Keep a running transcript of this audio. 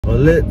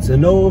Well, it's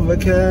an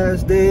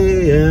overcast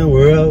day and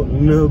we're out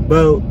and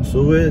about,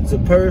 so it's a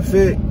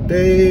perfect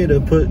day to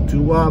put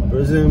 2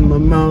 Whoppers in my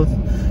mouth.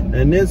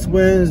 And it's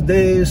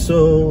Wednesday,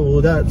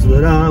 so that's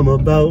what I'm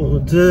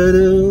about to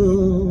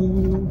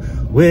do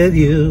with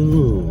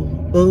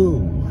you.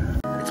 Ooh.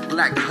 It's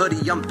Black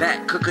Hoody, I'm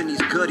back cooking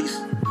these goodies.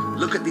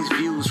 Look at these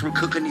views from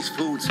cooking these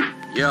foods,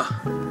 yeah.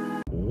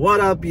 What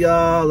up,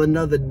 y'all?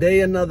 Another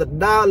day, another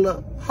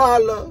dollar.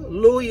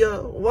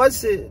 Hallelujah.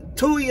 What's it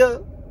to ya?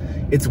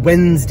 It's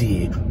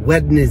Wednesday.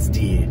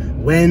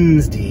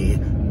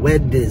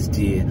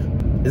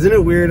 Isn't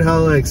it weird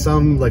how like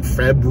some like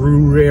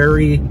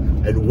February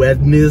and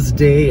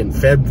Wednesday and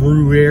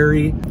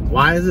February?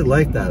 Why is it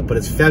like that? But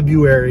it's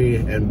February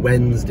and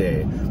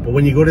Wednesday. But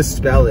when you go to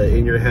spell it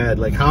in your head,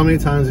 like how many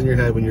times in your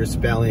head when you're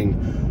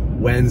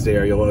spelling Wednesday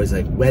are you always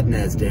like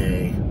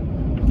Wednesday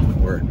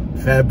or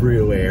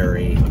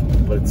February?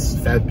 But it's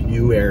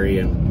February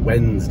and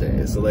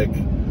Wednesday. So like,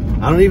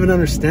 I don't even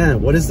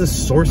understand. What is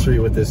this sorcery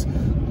with this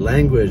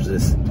language,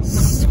 this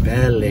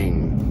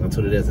spelling? That's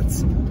what it is.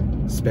 It's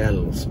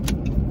spells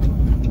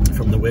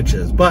from the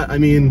witches. But I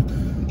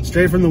mean,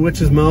 straight from the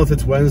witch's mouth,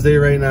 it's Wednesday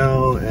right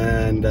now,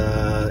 and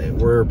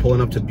we're pulling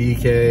up to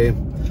BK.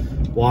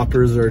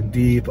 Whoppers are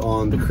deep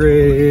on the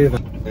crave,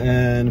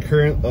 and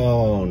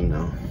oh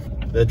no.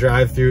 The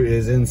drive-thru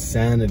is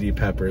insanity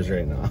peppers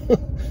right now.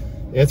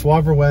 It's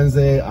Whopper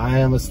Wednesday. I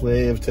am a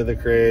slave to the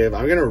crave.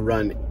 I'm gonna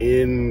run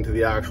into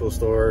the actual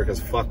store because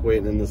fuck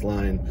waiting in this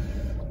line.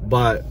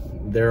 But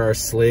there are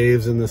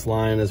slaves in this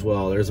line as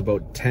well. There's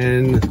about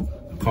 10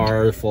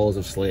 cars full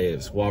of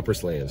slaves, Whopper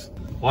slaves.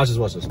 Watch this,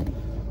 watch this.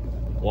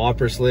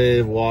 Whopper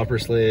slave, Whopper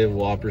slave,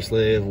 Whopper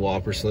slave,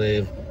 Whopper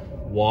slave,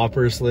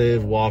 Whopper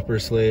slave, Whopper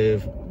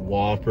slave,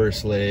 Whopper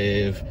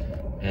slave,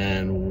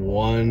 and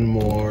one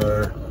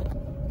more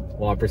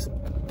Whopper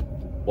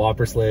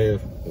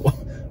slave.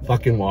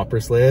 Fucking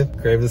Whopper slave,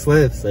 crave the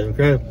slave, slave and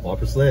crave,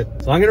 Whopper slave.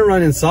 So I'm gonna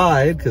run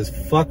inside because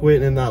fuck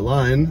waiting in that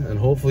line, and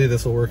hopefully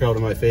this will work out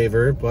in my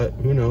favor, but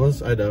who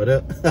knows, I doubt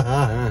it.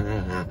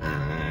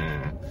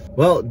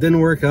 Well, it didn't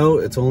work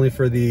out. It's only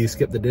for the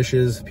skip the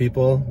dishes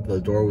people.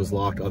 The door was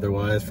locked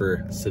otherwise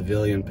for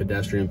civilian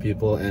pedestrian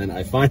people, and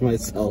I find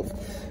myself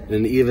in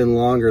an even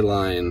longer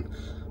line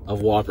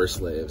of Whopper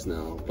slaves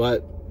now,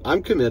 but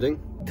I'm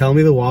committing. Tell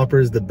me the Whopper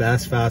is the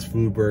best fast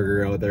food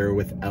burger out there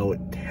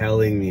without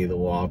telling me the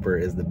Whopper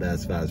is the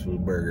best fast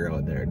food burger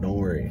out there. Don't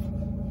worry.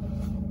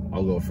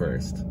 I'll go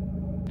first.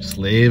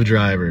 Slave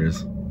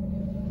drivers.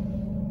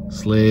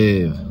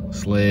 Slave,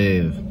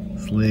 slave,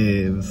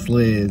 slave,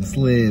 slave,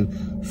 slave,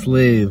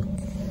 slave.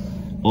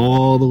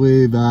 All the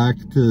way back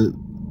to,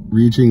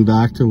 reaching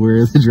back to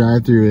where the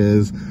drive-thru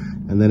is,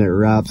 and then it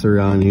wraps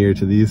around here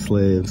to these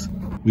slaves.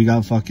 We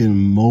got fucking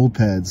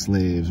moped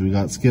slaves. We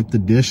got skip the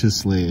dishes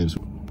slaves.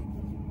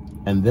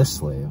 And this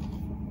slave,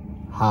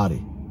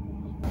 Hoody.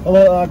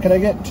 Hello, can I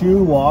get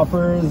 2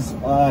 Whoppers,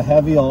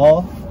 heavy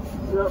all?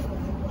 Yep.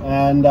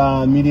 And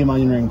medium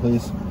onion ring,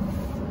 please.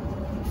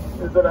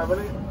 Is that how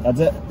many?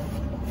 That's it.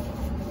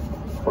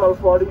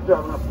 1240,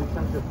 John, please.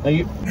 Thank you. Thank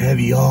you.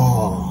 Heavy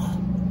all.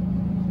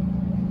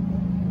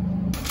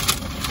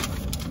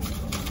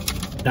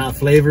 That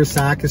flavor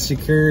sack is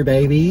secure,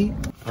 baby.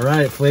 All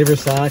right, flavor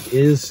sack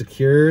is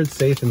secured,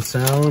 safe and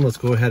sound. Let's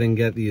go ahead and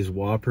get these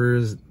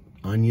Whoppers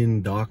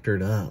onion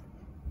doctored up.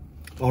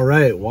 All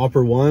right,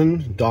 Whopper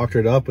 1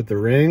 doctored up with the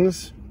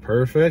rings.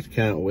 Perfect,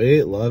 can't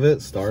wait, love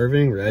it,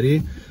 starving,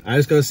 ready. I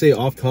just gotta say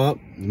off top,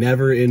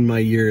 never in my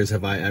years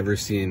have I ever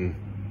seen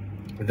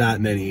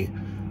that many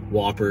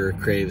Whopper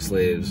crave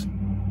slaves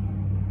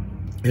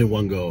in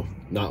one go,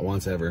 not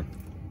once ever.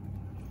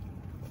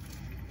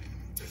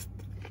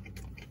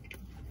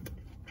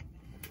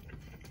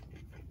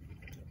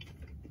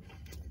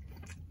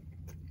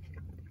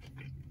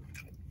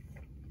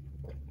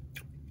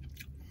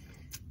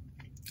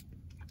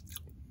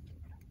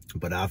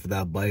 But after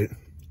that bite,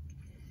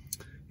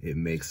 it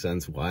makes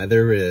sense why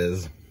there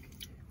is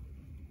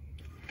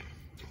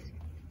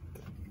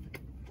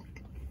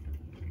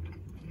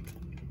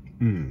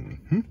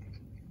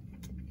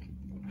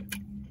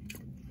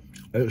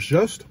It's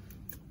just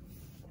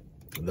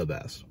the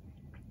best.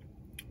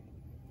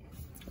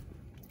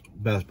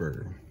 Best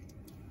burger.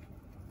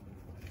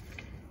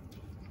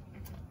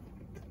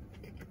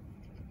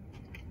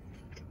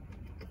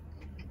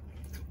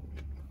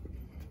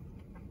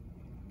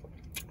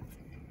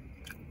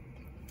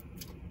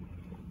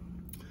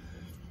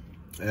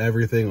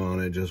 Everything on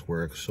it just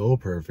works so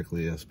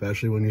perfectly,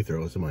 especially when you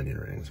throw some onion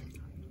rings.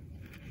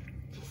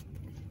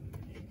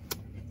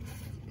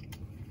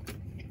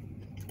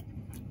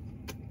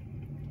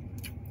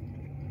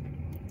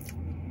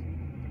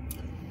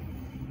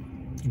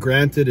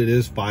 Granted, it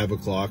is 5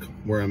 o'clock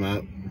where I'm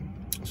at,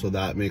 so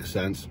that makes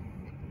sense.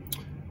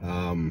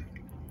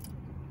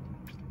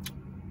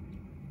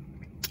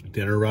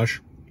 Dinner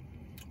rush.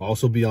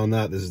 Also beyond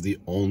that, this is the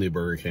only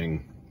Burger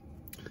King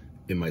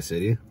in my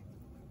city.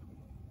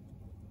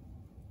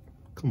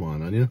 Come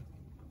on, Anya.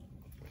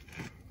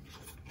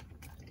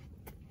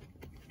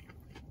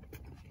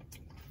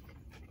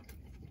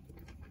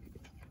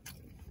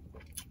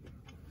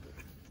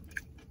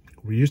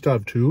 We used to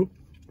have two.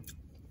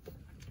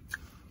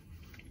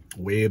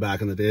 Way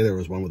back in the day, there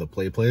was one with a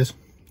play place.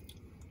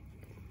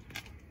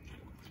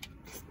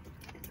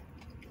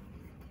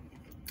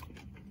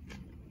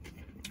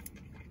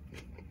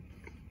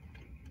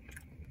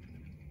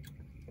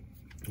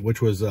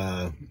 Which was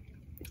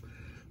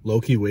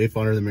low-key way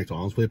funner than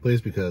McDonald's play place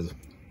because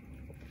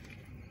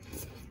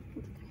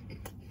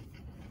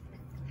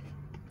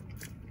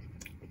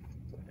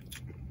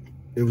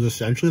it was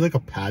essentially like a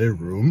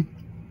padded room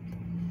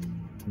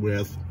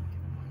with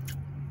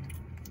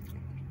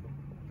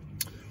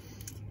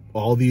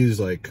all these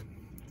like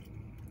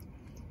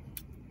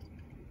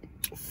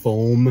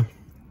foam,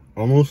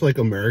 almost like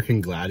American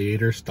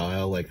Gladiator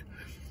style like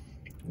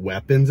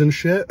weapons and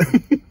shit.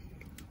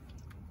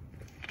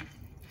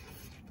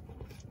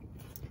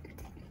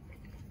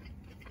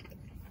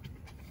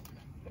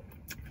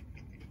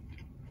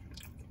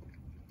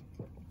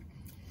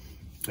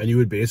 And you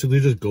would basically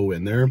just go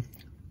in there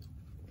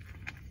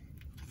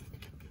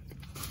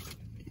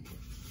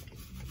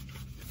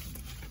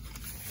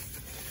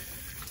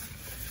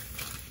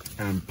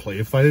and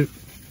play fight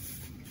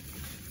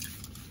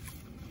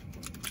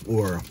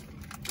or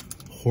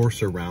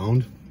horse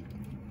around.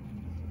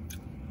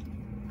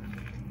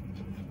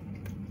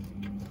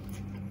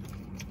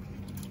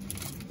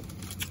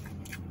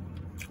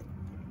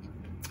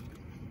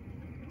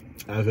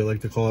 As I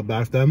like to call it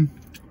back then.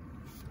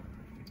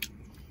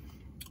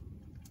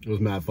 It was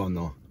mad fun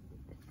though.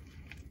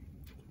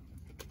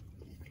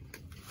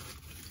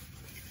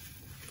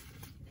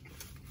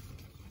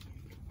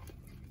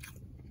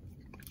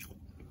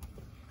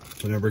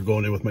 I remember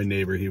going in with my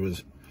neighbor. He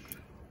was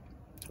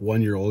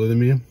 1 year older than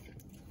me.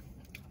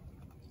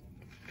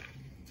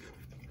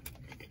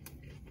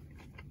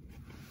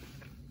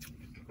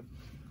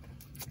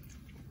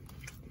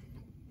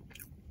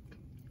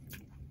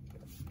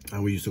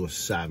 And we used to go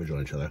savage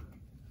on each other.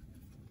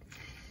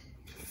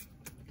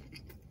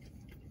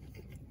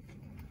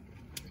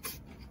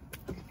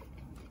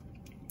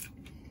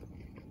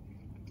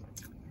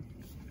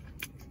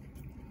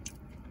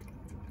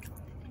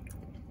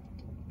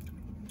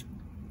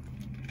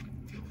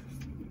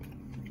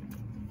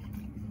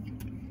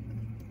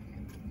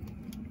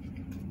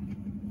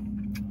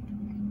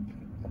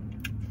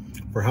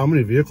 For how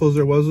many vehicles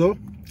there was though?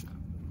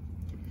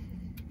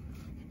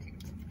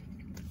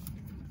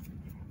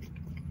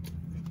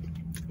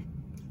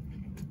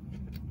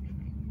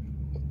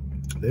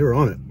 They were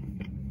on it.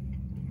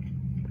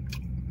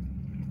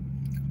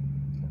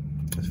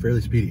 It's fairly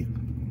speedy.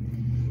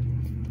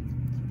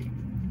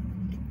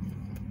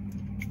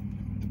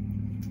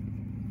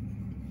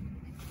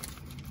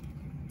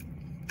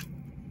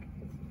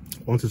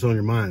 Once it's on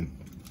your mind,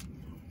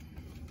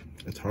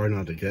 it's hard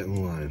not to get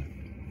in line.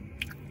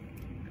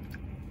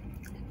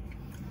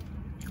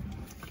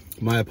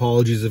 My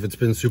apologies if it's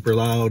been super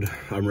loud.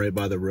 I'm right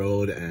by the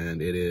road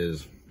and it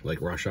is like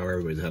rush hour.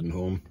 Everybody's heading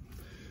home.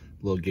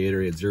 A little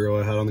Gatorade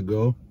Zero I had on the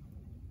go.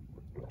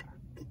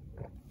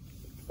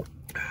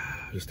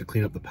 Just to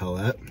clean up the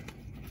palette.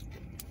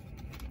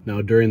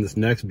 Now during this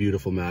next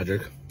beautiful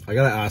magic, I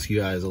gotta ask you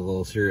guys a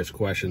little serious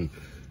question.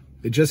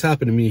 It just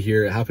happened to me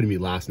here. It happened to me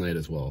last night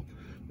as well.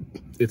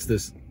 It's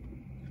this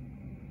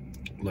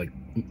like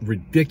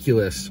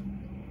ridiculous,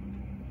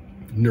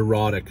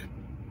 neurotic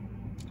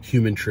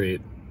human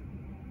trait.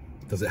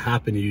 Does it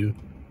happen to you?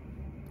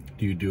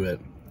 Do you do it?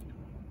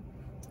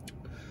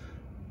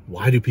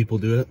 Why do people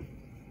do it?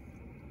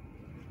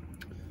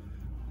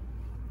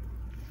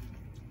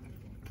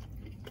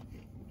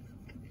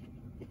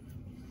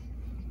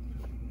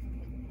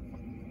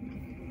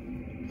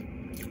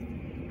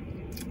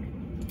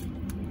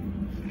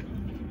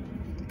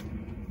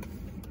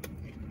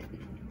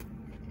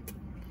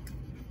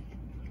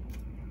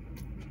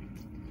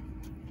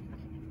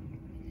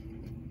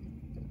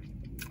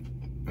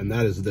 And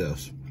that is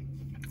this.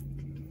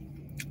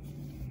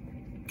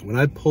 When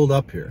I pulled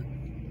up here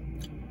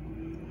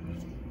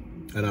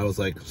and I was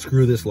like,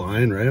 screw this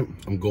line, right?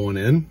 I'm going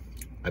in.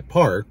 I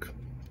park,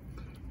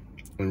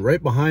 and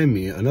right behind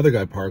me, another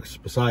guy parks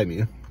beside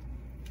me.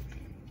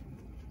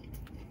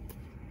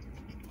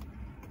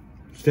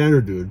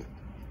 Standard dude.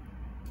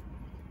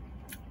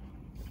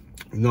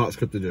 Not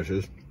skip the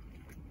dishes.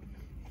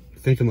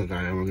 Thinking like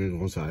I am, I'm gonna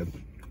go inside.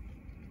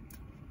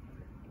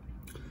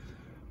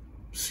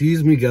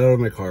 Sees me get out of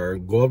my car,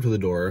 go up to the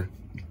door,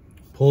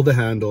 pull the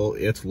handle,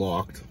 it's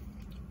locked.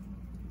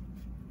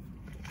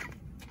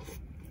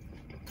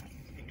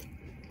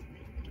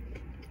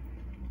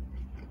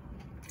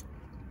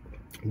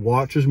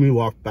 Watches me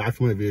walk back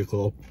to my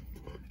vehicle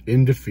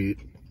in defeat.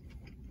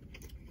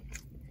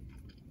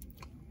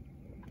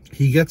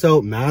 He gets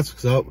out,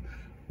 masks up,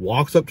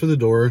 walks up to the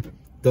door,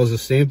 does the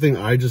same thing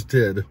I just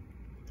did,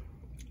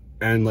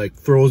 and like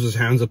throws his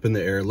hands up in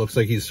the air. Looks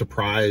like he's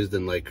surprised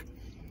and like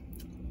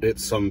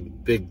it's some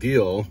big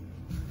deal.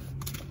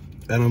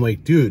 And I'm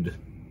like, dude,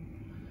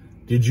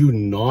 did you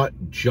not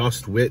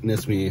just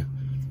witness me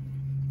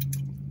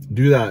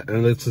do that?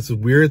 And it's this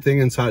weird thing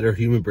inside our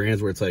human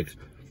brains where it's like,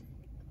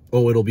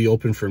 oh, it'll be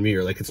open for me,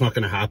 or like it's not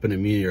going to happen to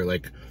me, or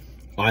like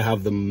I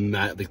have the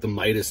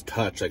Midas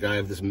touch. Like I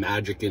have this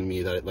magic in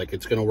me that like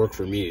it's gonna work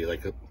for me.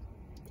 Like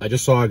I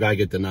just saw a guy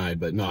get denied,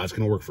 but no, it's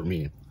gonna work for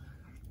me.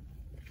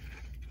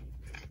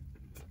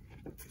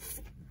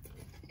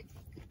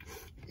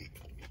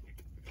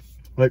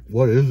 Like,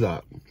 what is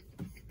that?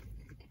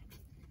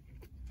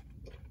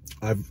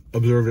 I've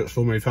observed it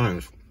so many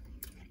times.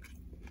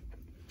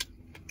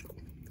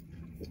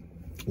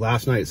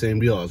 Last night, same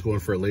deal. I was going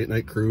for a late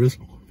night cruise.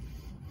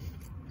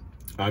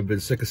 I've been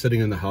sick of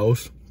sitting in the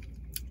house.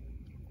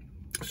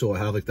 So I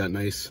have like that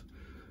nice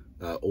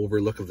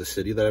overlook of the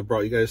city that I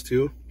brought you guys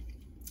to.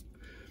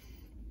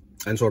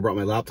 And so I brought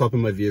my laptop in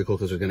my vehicle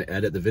because I was going to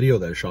edit the video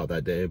that I shot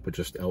that day, but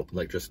just out,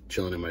 like just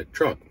chilling in my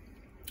truck.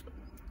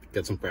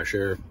 Get some fresh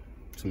air,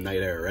 some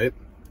night air, right?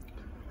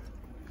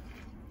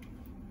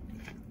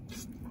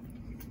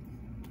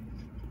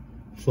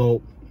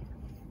 So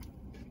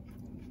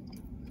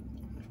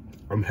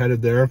I'm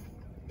headed there.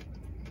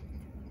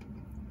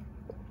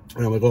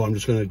 And I'm like, oh, I'm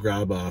just going to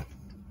grab a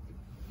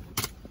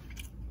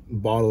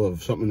bottle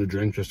of something to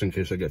drink just in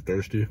case I get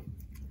thirsty.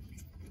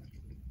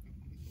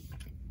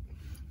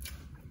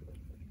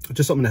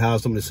 Just something to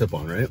have, something to sip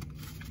on, right?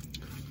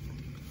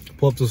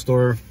 Pull up to the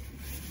store.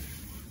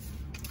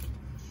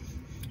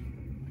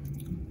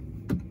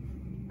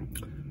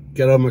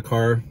 Get out of my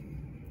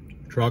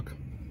truck,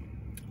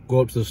 go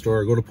up to the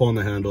store, go to pull on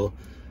the handle.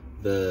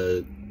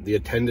 The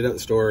attendant at the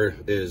store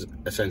is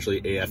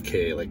essentially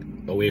AFK, like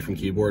away from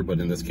keyboard, but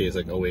in this case,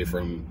 like away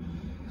from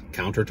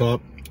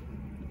countertop.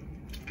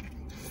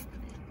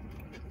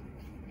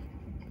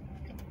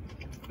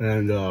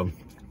 And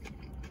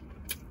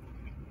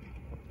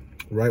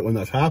right when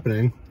that's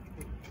happening,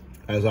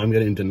 as I'm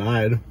getting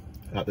denied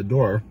at the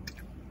door,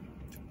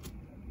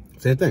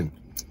 same thing.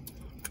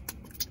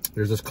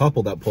 There's this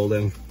couple that pulled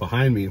in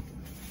behind me.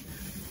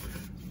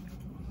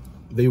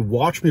 They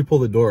watch me pull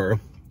the door.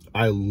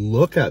 I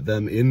look at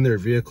them in their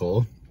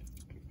vehicle,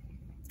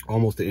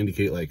 almost to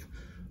indicate like,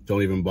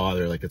 don't even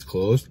bother, like it's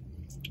closed,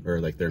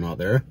 or like they're not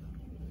there.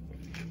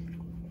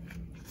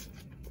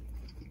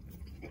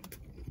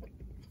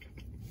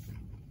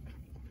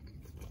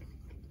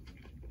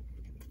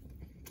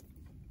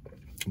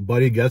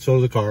 Buddy gets out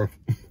of the car,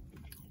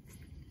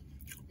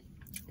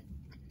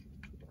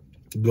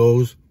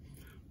 goes,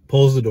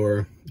 pulls the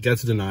door,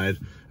 gets denied,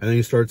 and then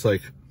he starts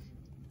like,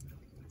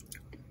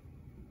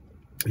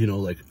 you know,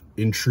 like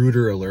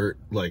intruder alert,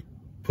 like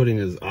putting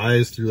his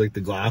eyes through like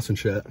the glass and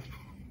shit.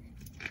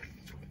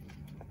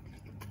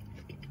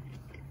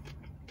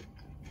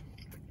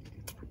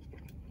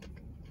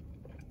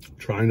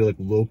 Trying to like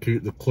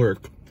locate the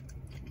clerk.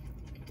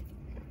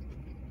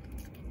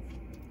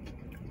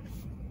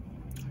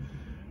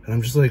 And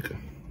I'm just like,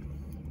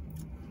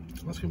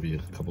 that's gonna be a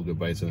couple good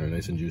bites in there,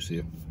 nice and juicy.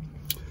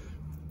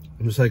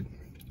 I'm just like,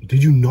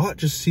 did you not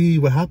just see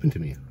what happened to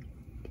me?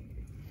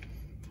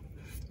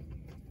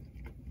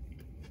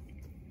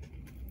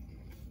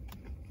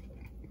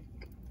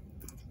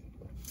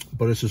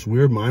 But it's this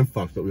weird mind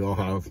fuck that we all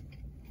have.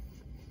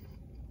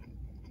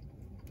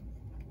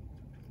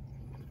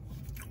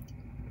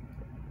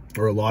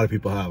 Or a lot of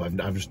people have.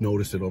 I've just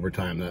noticed it over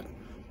time that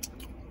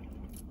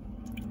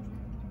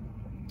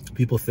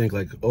people think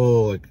like,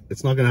 oh, like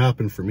it's not gonna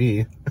happen for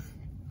me.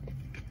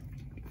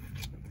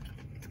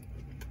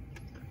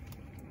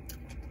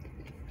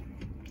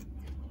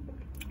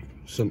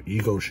 Some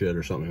ego shit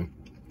or something.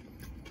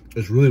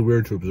 It's really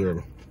weird to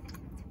observe.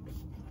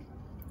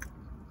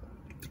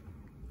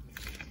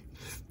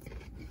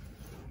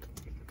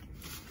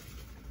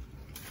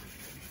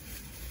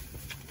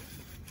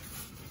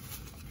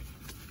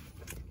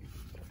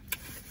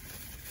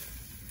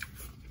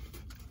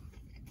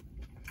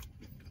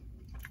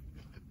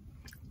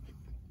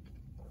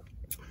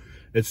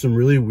 It's some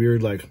really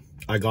weird, like,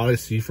 I gotta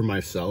see for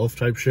myself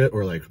type shit,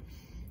 or like,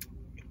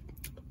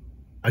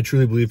 I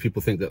truly believe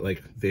people think that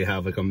like they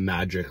have like a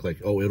magic, like,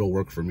 oh, it'll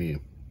work for me.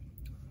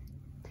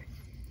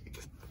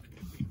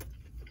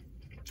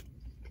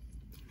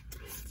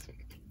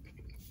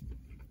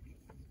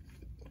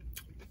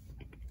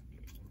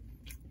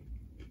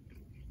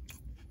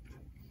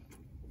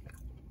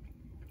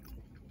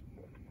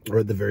 Or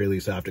at the very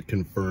least, I have to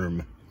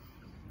confirm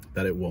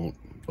that it won't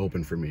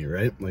open for me,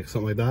 right? Like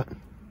something like that.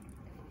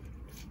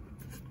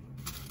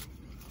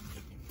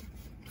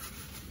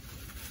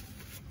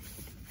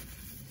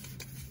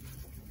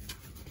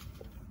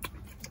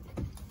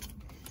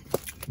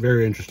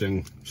 Very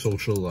interesting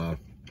social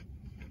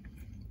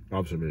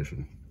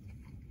observation.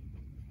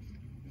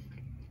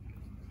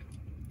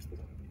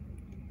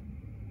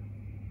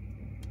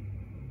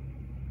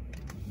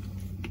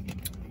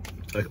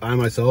 Like I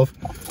myself,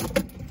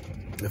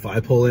 if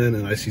I pull in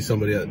and I see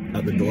somebody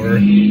at the door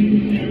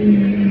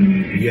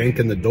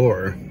yanking the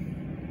door,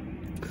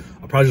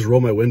 I'll probably just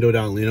roll my window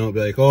down, lean out and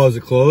be like, oh, is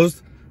it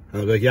closed? And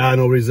I'll be like, yeah,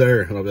 nobody's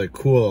there. And I'll be like,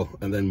 cool.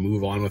 And then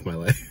move on with my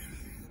life.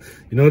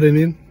 You know what I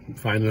mean?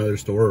 Find another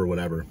store or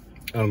whatever.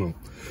 I don't know.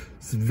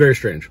 It's very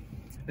strange.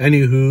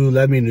 Anywho,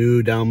 let me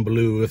know down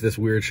below if this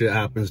weird shit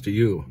happens to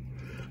you.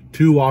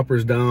 2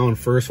 Whoppers down.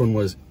 First one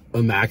was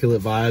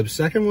immaculate vibes.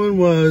 Second one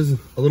was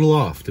a little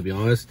off, to be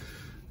honest.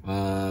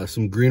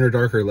 Some greener,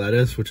 darker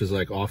lettuce, which is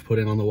like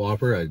off-putting on the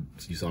Whopper.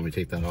 You saw me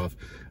take that off.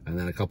 And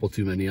then a couple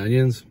too many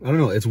onions. I don't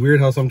know. It's weird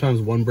how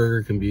sometimes one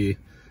burger can be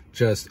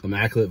just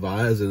immaculate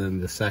vibes, and then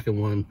the second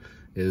one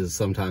is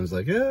sometimes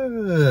like, I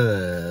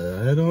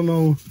don't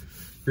know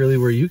really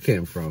where you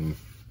came from.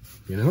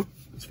 You know?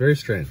 It's very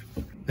strange.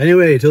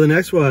 Anyway, till the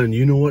next one,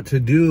 you know what to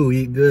do.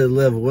 Eat good,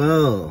 live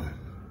well.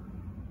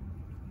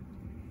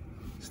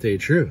 Stay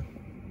true.